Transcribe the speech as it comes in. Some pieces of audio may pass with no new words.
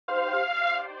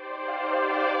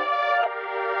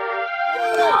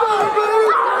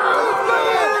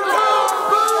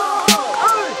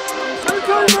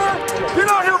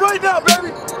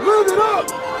Live it up!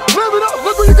 Live it up!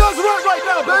 Look where you guys are at right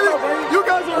now, baby! You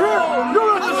guys are here!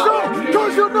 You're at the show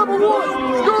because you're number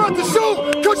one! You're at the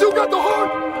show because you got the heart!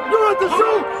 You're at the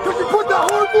show because you put that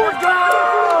hard work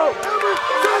down! Every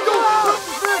single man,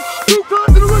 you got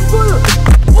to the ring player!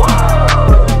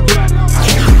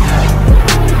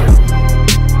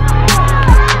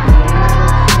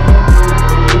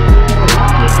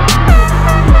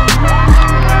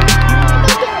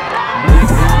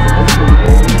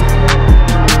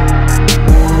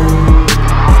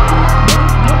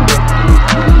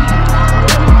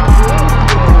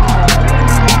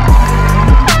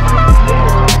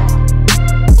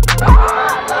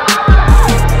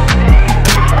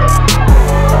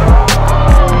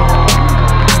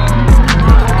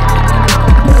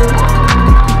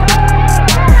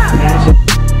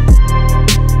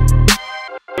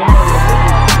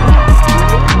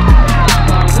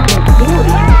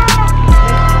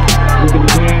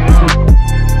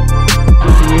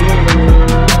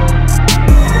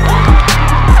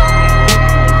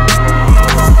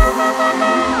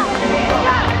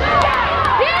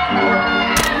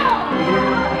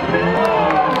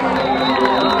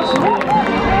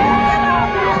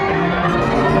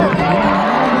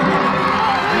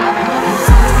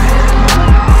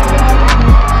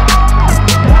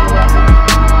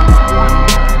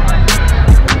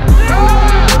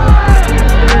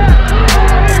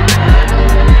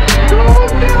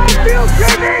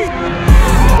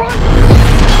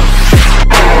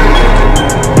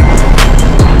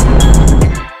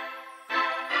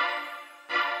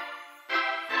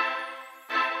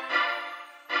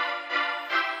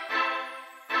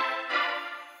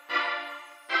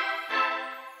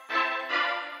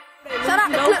 Shout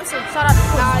out to Clips. Shout out to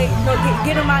Clips. No,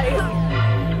 get him out of here.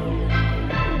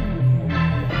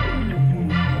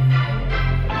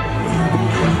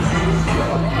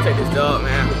 Take this dub,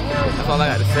 man. That's all I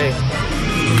got to say.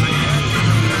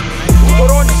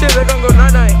 Hold on to shit, they're gonna go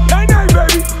 9-9. 9-9,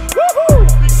 baby! Woohoo!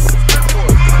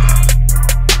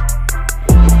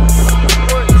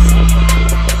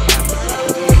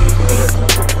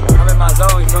 I'm in my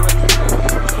zone, you feel me?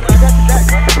 I got the back,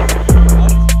 bro.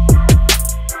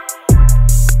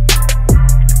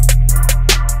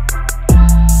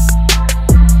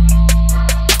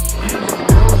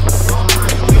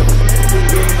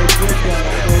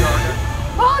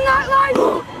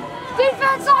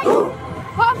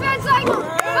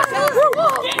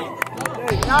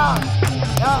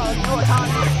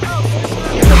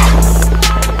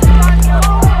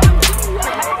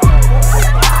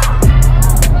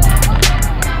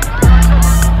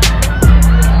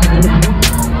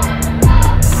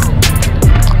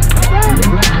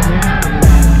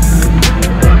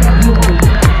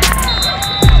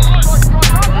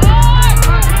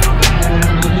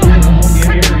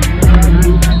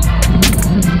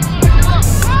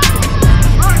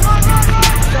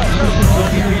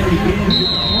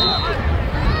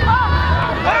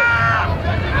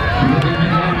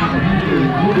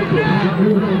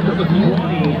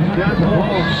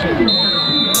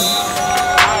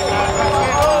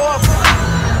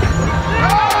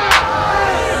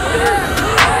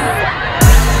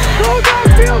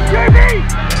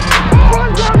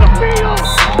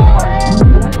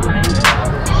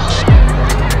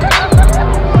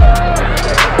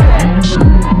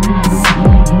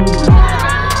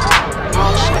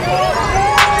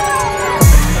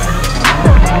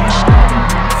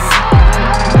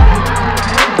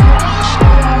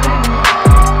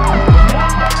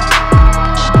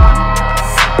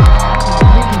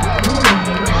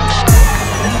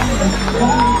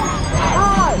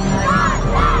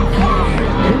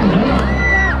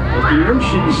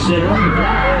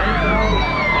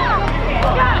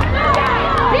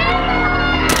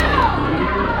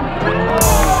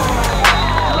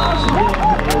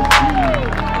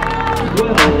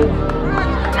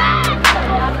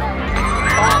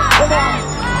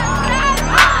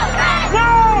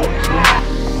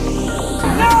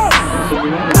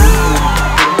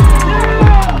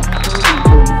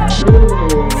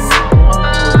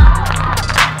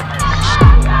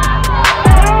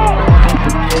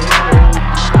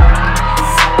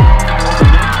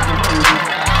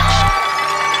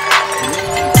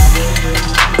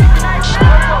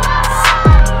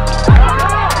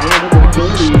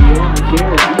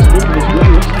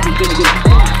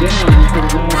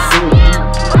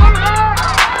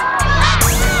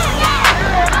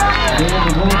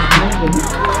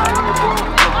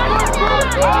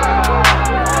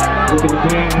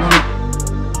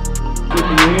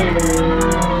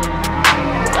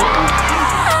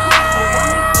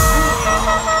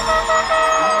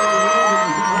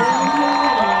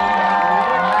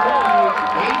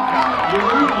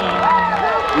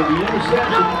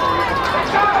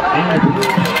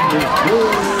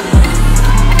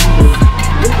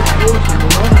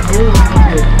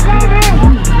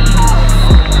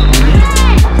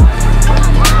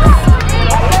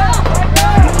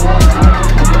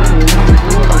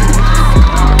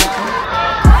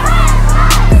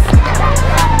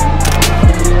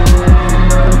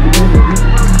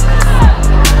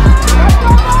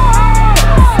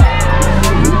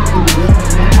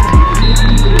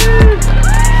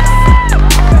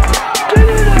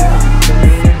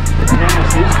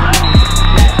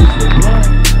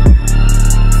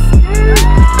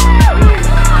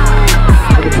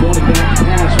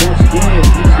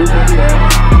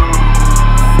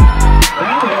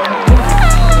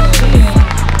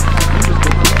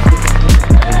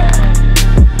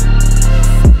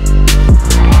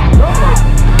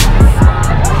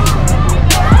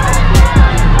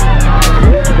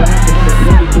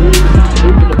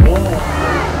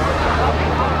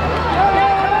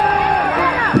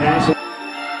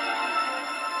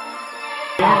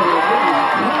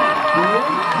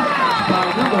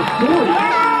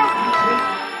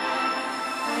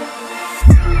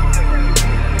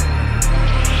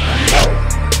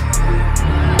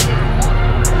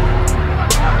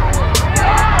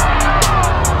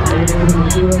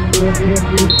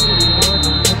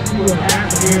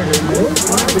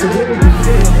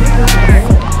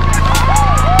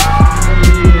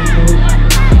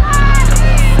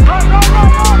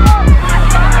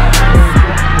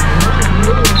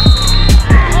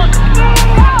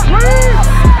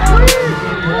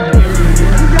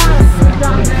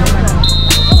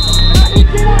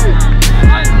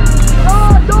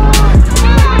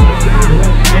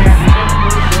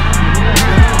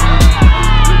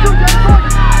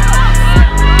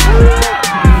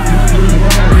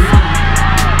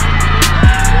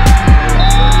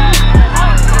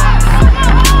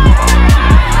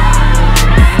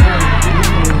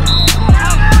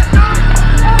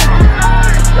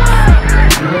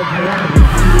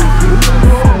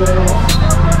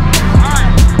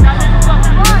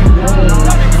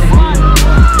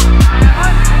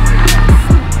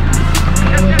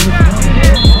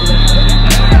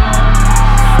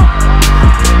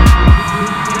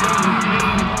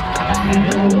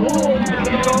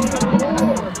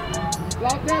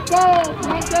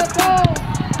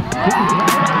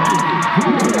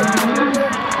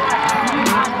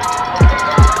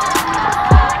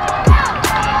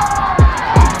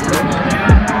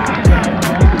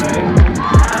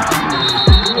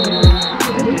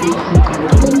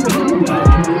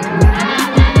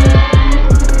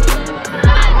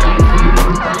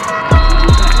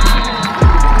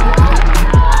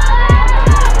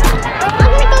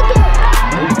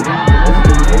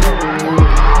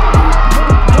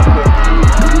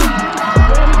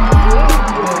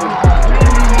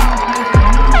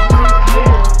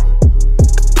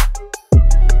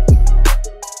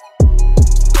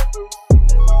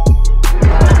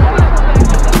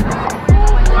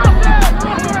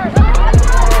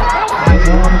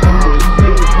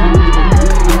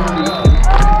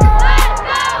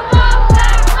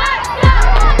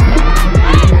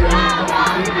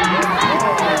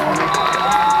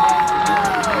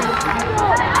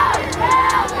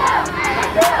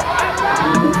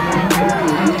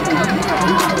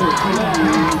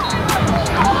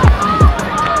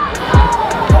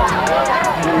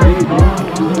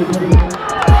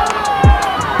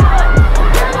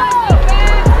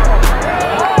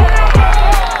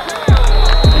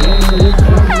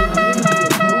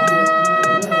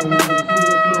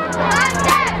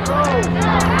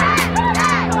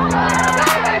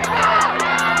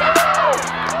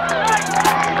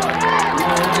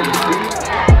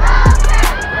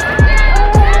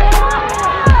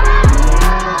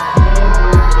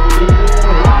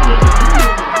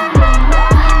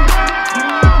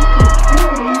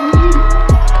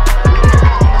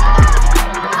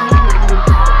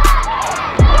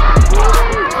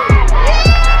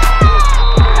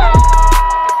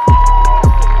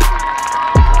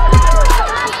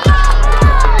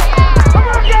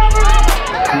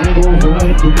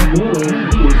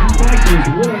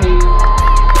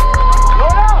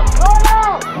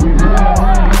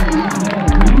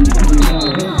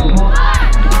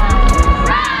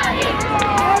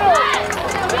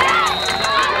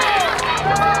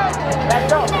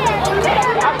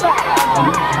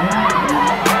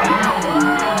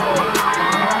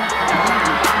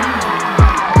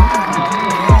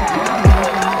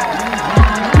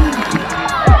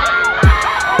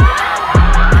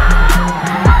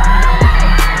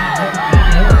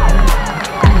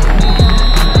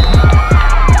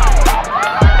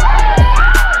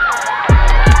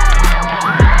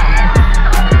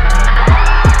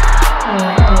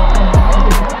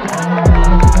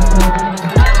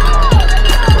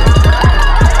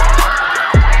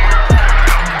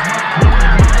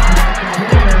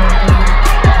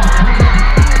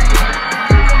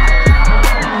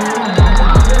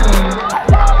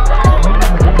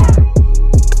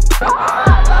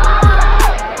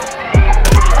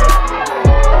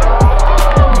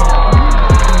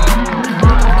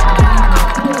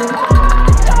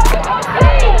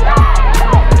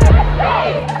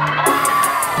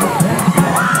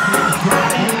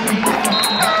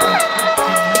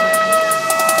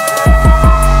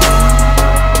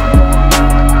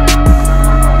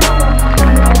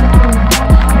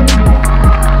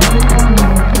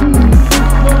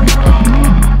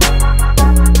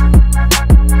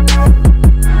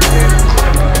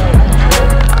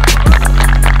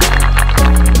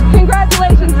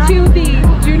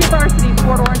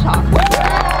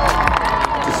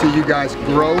 you guys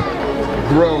grow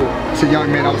to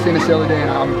young men. I was saying this the other day,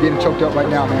 and I'm getting choked up right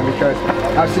now, man, because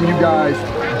I've seen you guys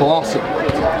blossom.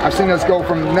 I've seen us go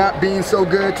from not being so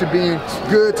good to being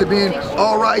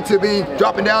all right to being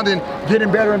dropping down and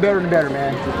getting better and better and better,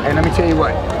 man. And let me tell you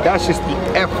what, that's just the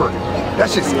effort.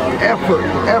 That's just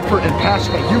effort and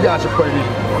passion that you guys are putting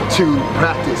into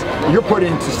practice. You're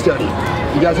putting into study.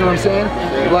 You guys know what I'm saying?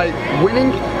 Like,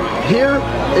 winning here,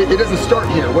 it doesn't start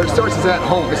here. Where it starts is at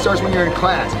home. It starts when you're in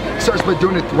class. It starts by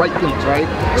doing the right things, right?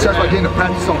 It starts by getting to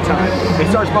practice on time. It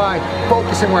starts by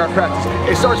focusing where I practice.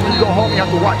 It starts when you go home and you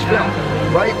have to watch film,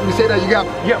 right? When you say that, you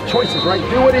have choices, right?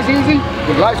 Do what is easy,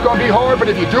 life's gonna be hard, but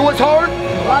if you do what's hard,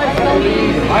 life's gonna be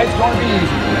easy. Life's gonna be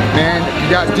easy. Man, you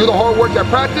guys do the hard work at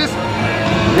practice,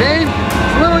 game,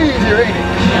 it's a little easier, ain't it?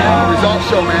 Results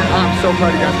show, man. I'm so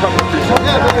proud of you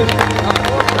guys.